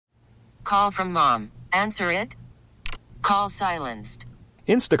Call from mom. Answer it. Call silenced.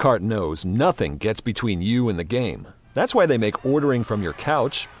 Instacart knows nothing gets between you and the game. That's why they make ordering from your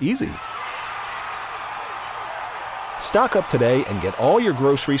couch easy. Stock up today and get all your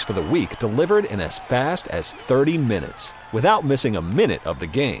groceries for the week delivered in as fast as 30 minutes without missing a minute of the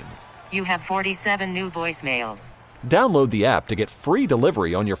game. You have 47 new voicemails. Download the app to get free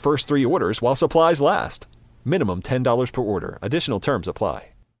delivery on your first 3 orders while supplies last. Minimum $10 per order. Additional terms apply.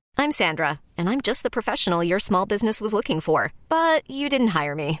 I'm Sandra, and I'm just the professional your small business was looking for. But you didn't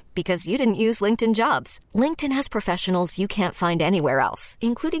hire me because you didn't use LinkedIn Jobs. LinkedIn has professionals you can't find anywhere else,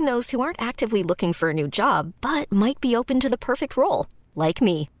 including those who aren't actively looking for a new job, but might be open to the perfect role, like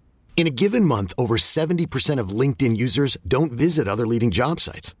me. In a given month, over 70% of LinkedIn users don't visit other leading job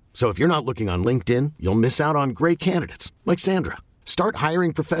sites. So if you're not looking on LinkedIn, you'll miss out on great candidates like Sandra. Start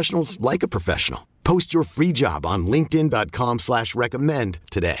hiring professionals like a professional. Post your free job on linkedin.com/recommend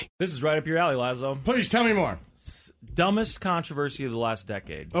today. This is right up your alley, Lazo. Please tell me more. Dumbest controversy of the last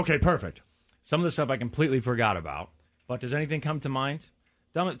decade. Okay, perfect. Some of the stuff I completely forgot about. But does anything come to mind?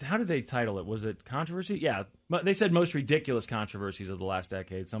 How did they title it? Was it controversy? Yeah. But they said most ridiculous controversies of the last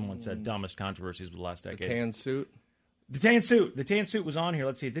decade. Someone said dumbest controversies of the last decade. The tan suit? The tan suit. The tan suit was on here.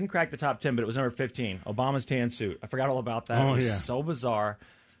 Let's see. It didn't crack the top 10, but it was number 15. Obama's tan suit. I forgot all about that. Oh, it was yeah. so bizarre.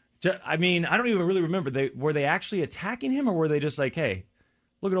 I mean, I don't even really remember. Were they actually attacking him, or were they just like, hey,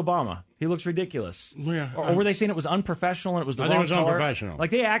 look at Obama. He looks ridiculous. Yeah. Or were they saying it was unprofessional and it was the I wrong think it was color? unprofessional.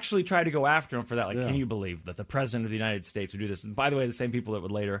 Like, they actually tried to go after him for that. Like, Yeah. Can you believe that the president of the United States would do this? And by the way, the same people that would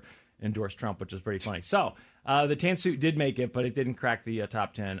later endorse Trump, which is pretty funny. So, the tan suit did make it, but it didn't crack the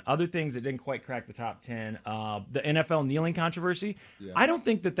top 10. Other things that didn't quite crack the top 10, the NFL kneeling controversy. Yeah. I don't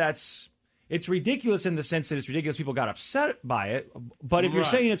think that's... It's ridiculous in the sense that it's ridiculous. People got upset by it. But if you're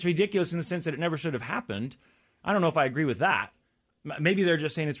saying it's ridiculous in the sense that it never should have happened, I don't know if I agree with that. Maybe they're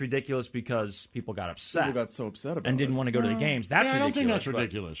just saying it's ridiculous because people got upset. People got so upset about it. And didn't want to go to the games. That's ridiculous. I don't think that's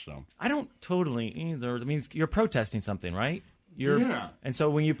ridiculous, though. I don't totally either. It means you're protesting something, right? Yeah. And so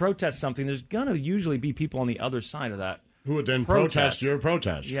when you protest something, there's going to usually be people on the other side of that. Who would then protest your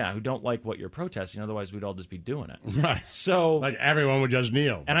protest. Yeah, who don't like what you're protesting. Otherwise, we'd all just be doing it. Right. So, like everyone would just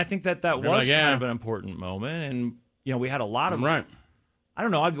kneel. And I think that was kind of an important moment. And, you know, we had a lot of... Right. I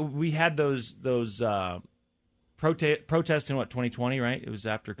don't know. We had those protests in, 2020, right? It was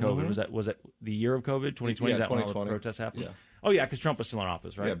after COVID. Mm-hmm. Was it the year of COVID? 2020? Yeah, Is that 2020. when all the protests happened? Yeah. Oh, yeah, because Trump was still in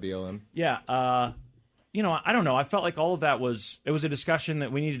office, right? Yeah, BLM. Yeah. You know, I don't know. I felt like all of that was a discussion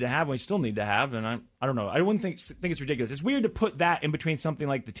that we needed to have, and we still need to have, and I don't know. I wouldn't think it's ridiculous. It's weird to put that in between something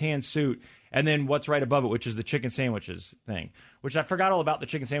like the tan suit and then what's right above it, which is the chicken sandwiches thing, which I forgot all about the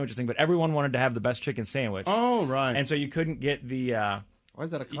chicken sandwiches thing, but everyone wanted to have the best chicken sandwich. Oh, right. And so you couldn't get the... Why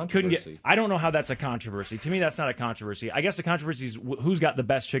is that a controversy? I don't know how that's a controversy. To me, that's not a controversy. I guess the controversy is who's got the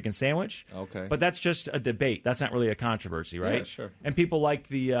best chicken sandwich. Okay. But that's just a debate. That's not really a controversy, right? Yeah, sure. And people liked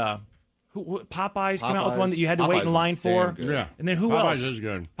the... Popeyes came out with one that you had to wait in line for. Yeah. And then who Popeyes else? is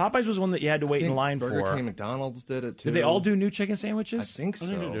good. Popeyes was one that you had to wait in line Burger for. King, McDonald's did it too. Did they all do new chicken sandwiches? I think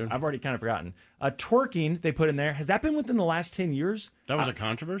so. I've already kind of forgotten. Twerking they put in there. Has that been within the last 10 years? That was a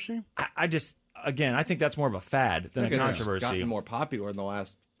controversy? I just, again, I think that's more of a fad than a controversy. It's gotten more popular in the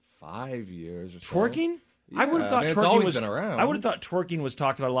last 5 years or so. Twerking? Yeah, I would have thought it's twerking always was been around. I would have thought twerking was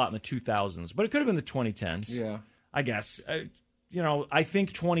talked about a lot in the 2000s, but it could have been the 2010s. Yeah. I guess. You know, I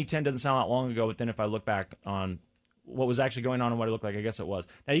think 2010 doesn't sound that long ago, but then if I look back on what was actually going on and what it looked like, I guess it was.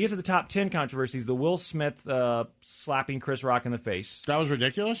 Now, you get to the top 10 controversies, the Will Smith slapping Chris Rock in the face. That was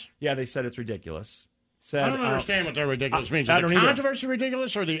ridiculous? Yeah, they said it's ridiculous. I don't understand what that ridiculous means. Is the controversy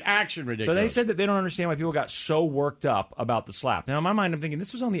ridiculous or the action ridiculous? So they said that they don't understand why people got so worked up about the slap. Now, in my mind, I'm thinking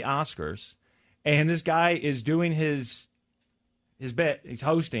this was on the Oscars, and this guy is doing his bit, he's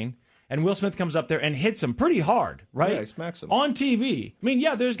hosting, and Will Smith comes up there and hits him pretty hard, right? Yeah, he smacks him. On TV. I mean,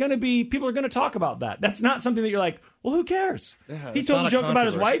 yeah, there's going to be, people are going to talk about that. That's not something that you're like, well, who cares? Yeah, he told a joke about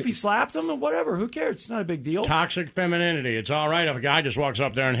his wife, he slapped him, and whatever, who cares? It's not a big deal. Toxic femininity. It's all right if a guy just walks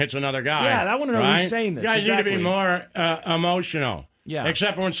up there and hits another guy. Yeah, I want to know who's saying this. You guys exactly. need to be more emotional. Yeah.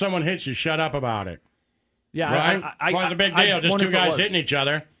 Except for when someone hits you, shut up about it. Yeah, right? What's the big deal? Just two guys hitting each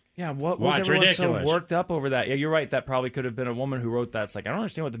other. Yeah, what was everyone so worked up over that? Yeah, you're right. That probably could have been a woman who wrote that. It's like, I don't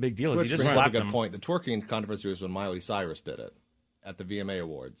understand what the big deal is. He just slapped him. Good point. The twerking controversy was when Miley Cyrus did it at the VMA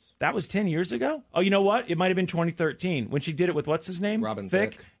Awards. That was 10 years ago? Oh, you know what? It might have been 2013 when she did it with, what's his name? Robin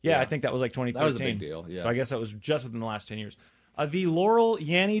Thicke. Thicke. Yeah, I think that was like 2013. That was a big deal, yeah. So I guess that was just within the last 10 years. The Laurel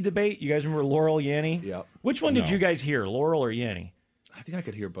Yanny debate. You guys remember Laurel Yanny? Yep. Which one did you guys hear, Laurel or Yanny? I think I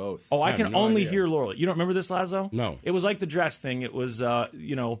could hear both. Oh, I can only hear Laurel. You don't remember this, Lazo? No. It was like the dress thing. It was,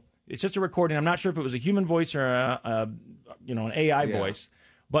 it's just a recording. I'm not sure if it was a human voice or an AI voice,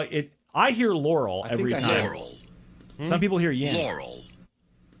 but I hear Laurel every time. Laurel. Some people hear Yanny.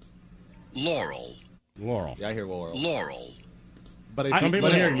 Laurel. Yeah, I hear Laurel. Laurel. But if, Some people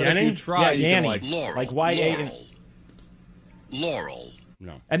but hear if Yanny? you try, you Yanny. can like Laurel. Like Y-A. Laurel.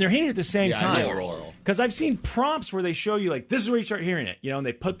 No. And they're hearing it at the same I time. hear Laurel. Because I've seen prompts where they show you, like, this is where you start hearing it, and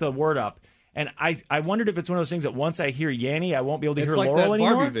they put the word up. And I wondered if it's one of those things that once I hear Yanny, I won't be able to It's hear like Laurel that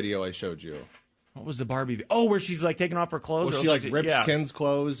anymore. Barbie video I showed you. What was the Barbie? Oh, where she's like taking off her clothes. Well, or she like else rips yeah. Ken's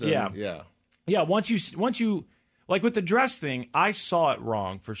clothes. And, Yeah. Yeah. Once you like with the dress thing, I saw it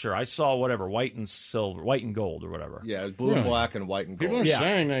wrong for sure. I saw whatever white and silver, white and gold, or whatever. Yeah, blue and black and white and gold. People are Yeah.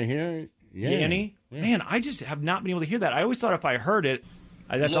 saying they hear Yanny. Yeah. Man, I just have not been able to hear that. I always thought if I heard it,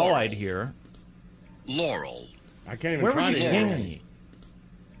 that's all I'd hear. Laurel. I can't even Where try would to you hear Yanny?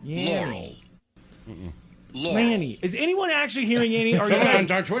 Laurel. Yanny. Laurel. Lanny. Is anyone actually hearing Yanny? Are you Someone guys? on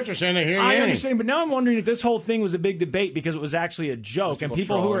Dark Twitch are saying they hear I Yanny. understand, but now I'm wondering if this whole thing was a big debate because it was actually a joke, and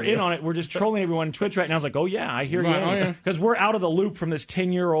people who are trolling in you. on it were just trolling everyone on Twitch right now. I was like, oh yeah, I hear Right, oh, yeah. Yanny because we're out of the loop from this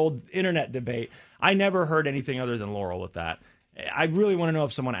 10-year-old internet debate. I never heard anything other than Laurel with that. I really want to know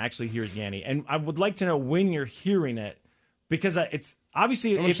if someone actually hears Yanny, and I would like to know when you're hearing it because it's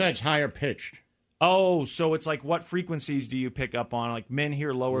obviously Someone said it's higher pitched. Oh, so it's like what frequencies do you pick up on? Like men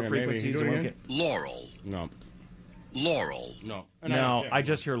hear lower Yeah, maybe. frequencies. Do it And again. Laurel. No. Laurel. No. No, I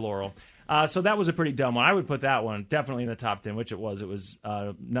just hear Laurel. So that was a pretty dumb one. I would put that one definitely in the top 10, which it was. It was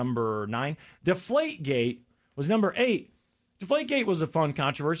number 9. Deflategate was number 8. Deflategate was a fun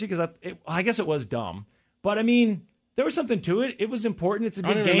controversy because I guess it was dumb. But, I mean, there was something to it. It was important. It's a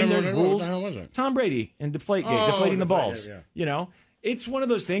big game. There's rules. What the hell was it? Tom Brady and Deflategate, deflating the balls. It's one of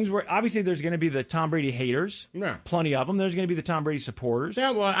those things where obviously there's going to be the Tom Brady haters. Yeah. Plenty of them. There's going to be the Tom Brady supporters.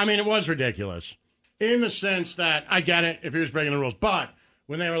 Yeah, well, I mean, it was ridiculous in the sense that I get it if he was breaking the rules, but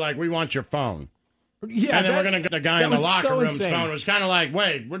when they were like, "We want your phone," Yeah, and then we're going to get the guy in the locker room's phone, it was kind of like,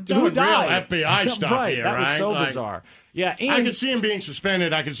 "Wait, we're doing real FBI stuff right, here, that was right?" so Like, bizarre. Yeah, and I could see him being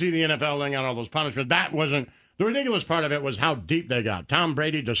suspended. I could see the NFL laying out all those punishments. That wasn't the ridiculous part of it. Was how deep they got. Tom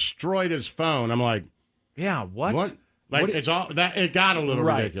Brady destroyed his phone. I'm like, yeah, what? Like What- it's all that it got a little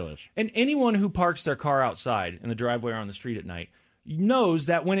Right. ridiculous. And anyone who parks their car outside in the driveway or on the street at night knows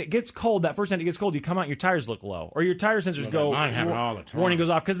that when it gets cold, that first night it gets cold, you come out and your tires look low, or your tire sensors go. mine have it all the time. Warning goes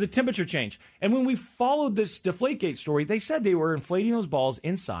off because the temperature change. And when we followed this Deflategate story, they said they were inflating those balls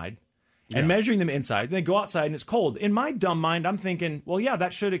inside and measuring them inside. Then they go outside and it's cold. In my dumb mind, I'm thinking, well, yeah,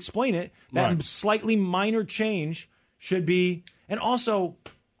 that should explain it. That Right. slightly minor change should be, and also.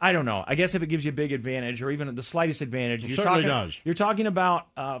 I don't know. I guess if it gives you a big advantage or even the slightest advantage, It certainly does. You're talking about,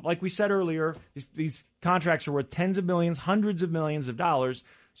 like we said earlier, these contracts are worth tens of millions, hundreds of millions of dollars.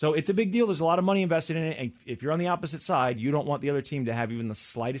 So it's a big deal. There's a lot of money invested in it. And if you're on the opposite side, you don't want the other team to have even the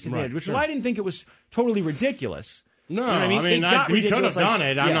slightest advantage, which is why I didn't think it was totally ridiculous. No, You know what I mean? he It got could have ridiculous, like- done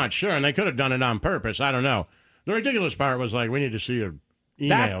it. I'm yeah. not sure, and they could have done it on purpose. I don't know. The ridiculous part was like, we need to see your emails.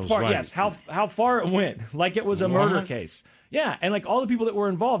 That part, like, yes. How far it went, like it was a murder case. Yeah, and like all the people that were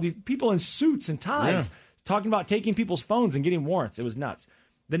involved, these people in suits and ties, talking about taking people's phones and getting warrants. It was nuts.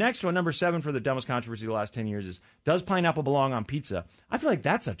 The next one, number 7 for the dumbest controversy of the last 10 years is, does pineapple belong on pizza? I feel like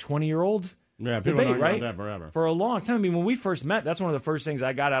that's a 20-year-old Yeah, people debate, don't know right? that forever. For a long time. I mean, when we first met, that's one of the first things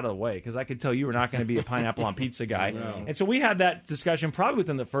I got out of the way because I could tell you were not going to be a pineapple on pizza guy. And so we had that discussion probably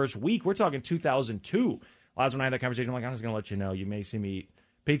within the first week. We're talking 2002. Last when I had that conversation, I'm like, I'm just going to let you know. You may see me eat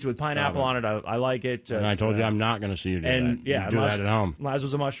pizza with pineapple on it. I like it. And I told you I'm not going to see you do and that. yeah, You do that at home. Laz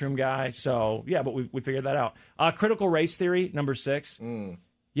was a mushroom guy, so yeah, but we figured that out. Critical race theory, number 6.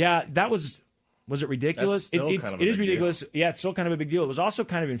 Yeah, that was it ridiculous? That's still It kind of a is big deal. ridiculous. Yeah, it's still kind of a big deal. It was also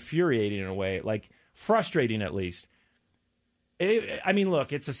kind of infuriating in a way, like frustrating at least. I mean,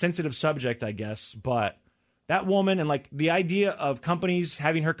 look, it's a sensitive subject, I guess, but that woman and like the idea of companies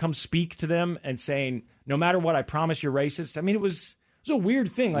having her come speak to them and saying, no matter what, I promise you're racist. I mean, it was a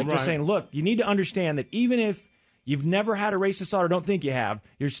weird thing, like just saying, look, you need to understand that even if you've never had a racist thought or don't think you have,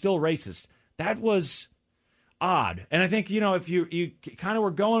 you're still racist. That was odd. And I think, if you kind of were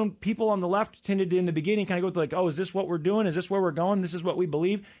going, people on the left tended to, in the beginning, kind of go with like, oh, is this what we're doing? Is this where we're going? This is what we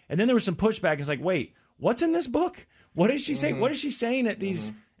believe. And then there was some pushback. It's like, wait, what's in this book? What is she saying? What is she saying at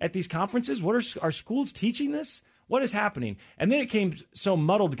these conferences? What are schools teaching this? What is happening? And then it came so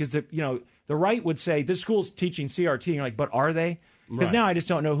muddled because the right would say this school's teaching CRT, and you're like, but are they? Because now I just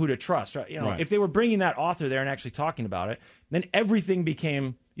don't know who to trust. If they were bringing that author there and actually talking about it, then everything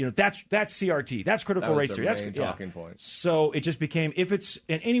became, that's CRT, that's critical race theory. That's main talking point. So it just became, if it's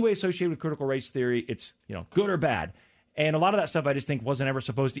in any way associated with critical race theory, it's good or bad. And a lot of that stuff I just think wasn't ever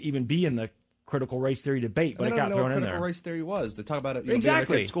supposed to even be in the critical race theory debate, but it got thrown in there. Critical race theory was. They talk about it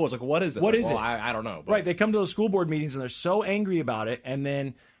Exactly. at school. It's like, what is it? What Like, is well, it? I don't know. But. Right, they come to those school board meetings and they're so angry about it, and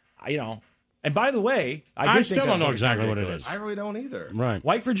then And by the way, I still don't know exactly what it is. I really don't either. Right.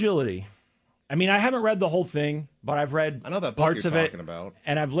 White fragility. I mean, I haven't read the whole thing, but I've read I know that book parts you're of it, talking about.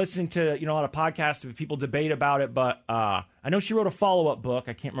 and I've listened to a lot of podcasts where people debate about it. But I know she wrote a follow-up book.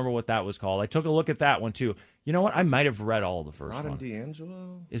 I can't remember what that was called. I took a look at that one too. You know what? I might have read all of the first Robin one.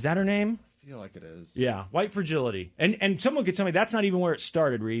 DiAngelo? Is that her name? I feel like it is. Yeah, white fragility. And someone could tell me that's not even where it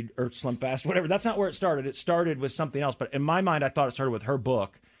started, Reed, or Slim Fast, whatever. That's not where it started. It started with something else. But in my mind, I thought it started with her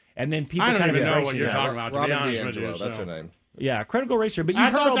book. And then people I don't kind of even know embraced what it. you're talking about, to be Robin honest with you. DiAngelo, that's her name. Yeah, critical race theory. But you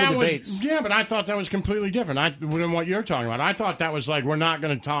heard all the debates. But I thought that was completely different than what you're talking about. I thought that was like, we're not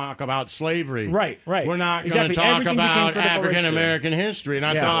going to talk about slavery. Right. We're not Exactly. going to talk Everything became about critical race African American history. And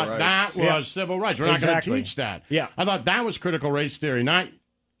I thought that was civil rights. We're not going to teach that. Yeah. I thought that was critical race theory, not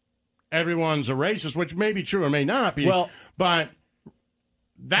everyone's a racist, which may be true or may not be. Well, but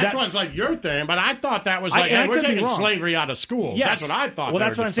that's what's like your thing. But I thought that was like, hey, we're taking slavery out of schools. Yes. That's what I thought. Well,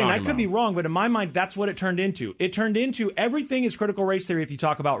 that's what I'm saying. I could be about. wrong, but in my mind, that's what it turned into. It turned into everything is critical race theory if you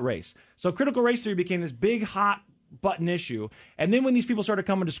talk about race. So critical race theory became this big, hot button issue. And then when these people started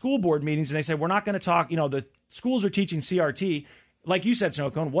coming to school board meetings and they said, we're not going to talk, the schools are teaching CRT. Like you said,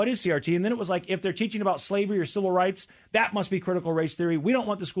 Snowcone, what is CRT? And then it was like, if they're teaching about slavery or civil rights, that must be critical race theory. We don't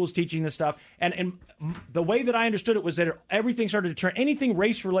want the schools teaching this stuff. And the way that I understood it was that everything started to turn, anything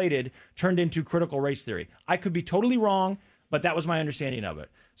race-related turned into critical race theory. I could be totally wrong, but that was my understanding of it.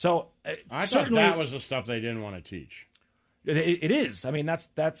 So I certainly, thought that was the stuff they didn't want to teach. It is. I mean,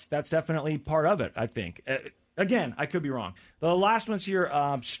 that's definitely part of it, I think. Again, I could be wrong. The last one's here,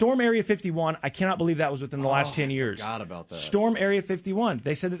 Storm Area 51. I cannot believe that was within the last 10 years. I forgot about that. Storm Area 51.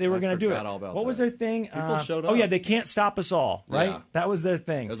 They said that they were going to do it. All about what was that. their thing? People showed up. Oh, yeah, they can't stop us all, right? Yeah. That was their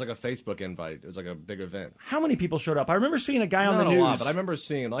thing. It was like a Facebook invite. It was like a big event. How many people showed up? I remember seeing a guy on Not the a news. lot, but I remember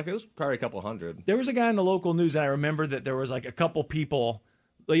seeing, it was probably a couple hundred. There was a guy in the local news, and I remember that there was like a couple people,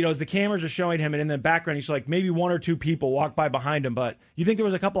 as the cameras are showing him, and in the background, you saw like maybe one or two people walk by behind him. But you think there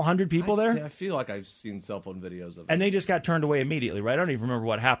was a couple hundred people there? I feel like I've seen cell phone videos of it. And they just got turned away immediately, right? I don't even remember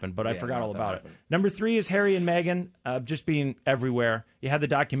what happened, but I forgot all about it. Number 3 is Harry and Meghan just being everywhere. You had the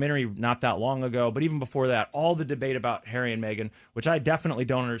documentary not that long ago, but even before that, all the debate about Harry and Meghan, which I definitely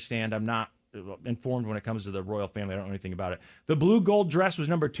don't understand. I'm not informed when it comes to the royal family. I don't know anything about it. The blue gold dress was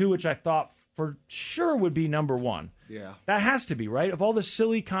number 2, which I thought for sure would be number 1. Yeah. That has to be, right? Of all the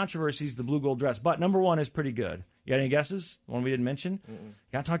silly controversies, the blue gold dress. But number 1 is pretty good. You got any guesses? One we didn't mention?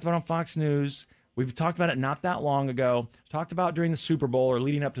 Got talked about on Fox News. We've talked about it not that long ago. Talked about during the Super Bowl or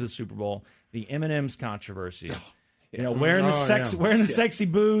leading up to the Super Bowl, the M&M's controversy. Wearing the sexy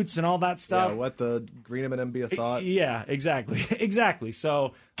boots and all that stuff. Yeah, let the green M&M be a thought. Yeah, exactly. Exactly.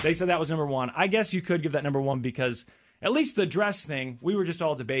 So they said that was number 1. I guess you could give that number 1 because at least the dress thing, we were just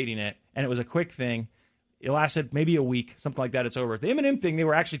all debating it, and it was a quick thing. It lasted maybe a week, something like that. It's over. The M&M thing, they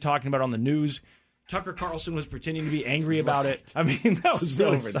were actually talking about on the news. Tucker Carlson was pretending to be angry about it. I mean, that was So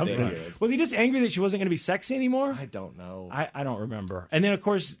really something. ridiculous. Was he just angry that she wasn't going to be sexy anymore? I don't know. I don't remember. And then, of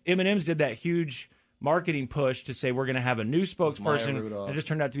course, M&M's did that huge marketing push to say we're going to have a new spokesperson. It just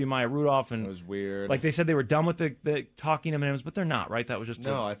turned out to be Maya Rudolph. And it was weird. Like they said they were done with the talking M&M's, but they're not, right? That was just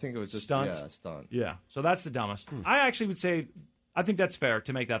I think it was just stunt. Yeah, a stunt. Yeah, so that's the dumbest. I actually would say, I think that's fair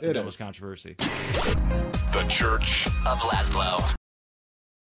to make that the dumbest controversy. The Church of Laszlo.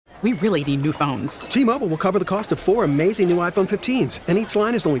 We really need new phones. T-Mobile will cover the cost of 4 amazing new iPhone 15s, and each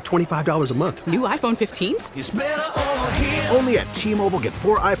line is only $25 a month. New iPhone 15s? It's better over here. Only at T-Mobile, get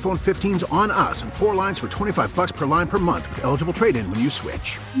 4 iPhone 15s on us and 4 lines for $25 per line per month with eligible trade-in when you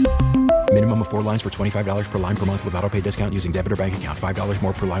switch. Minimum of 4 lines for $25 per line per month with autopay discount using debit or bank account. $5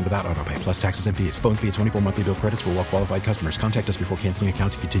 more per line without autopay, plus taxes and fees. Phone fee at 24 monthly bill credits for well-qualified customers. Contact us before canceling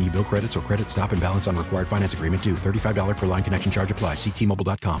account to continue bill credits or credit stop and balance on required finance agreement due. $35 per line connection charge applies. See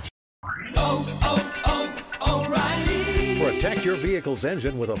T-Mobile.com. O'Reilly. Protect your vehicle's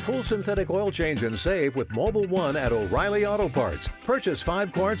engine with a full synthetic oil change and save with Mobile One at O'Reilly Auto Parts. Purchase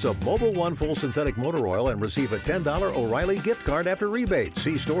 5 quarts of Mobile One full synthetic motor oil and receive a $10 O'Reilly gift card after rebate.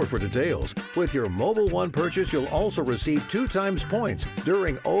 See store for details. With your Mobile One purchase, you'll also receive 2 times points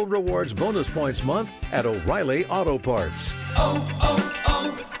during O Rewards Bonus Points Month at O'Reilly Auto Parts.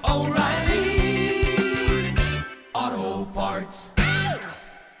 O'Reilly Auto Parts.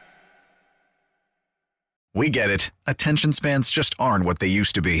 We get it. Attention spans just aren't what they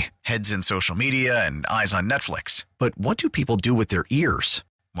used to be. Heads in social media and eyes on Netflix. But what do people do with their ears?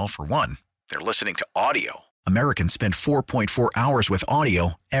 Well, for one, they're listening to audio. Americans spend 4.4 hours with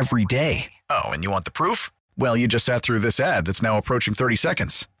audio every day. Oh, and you want the proof? Well, you just sat through this ad that's now approaching 30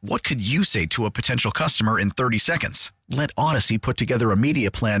 seconds. What could you say to a potential customer in 30 seconds? Let Odyssey put together a media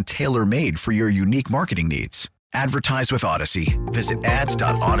plan tailor-made for your unique marketing needs. Advertise with Odyssey. Visit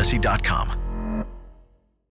ads.odyssey.com.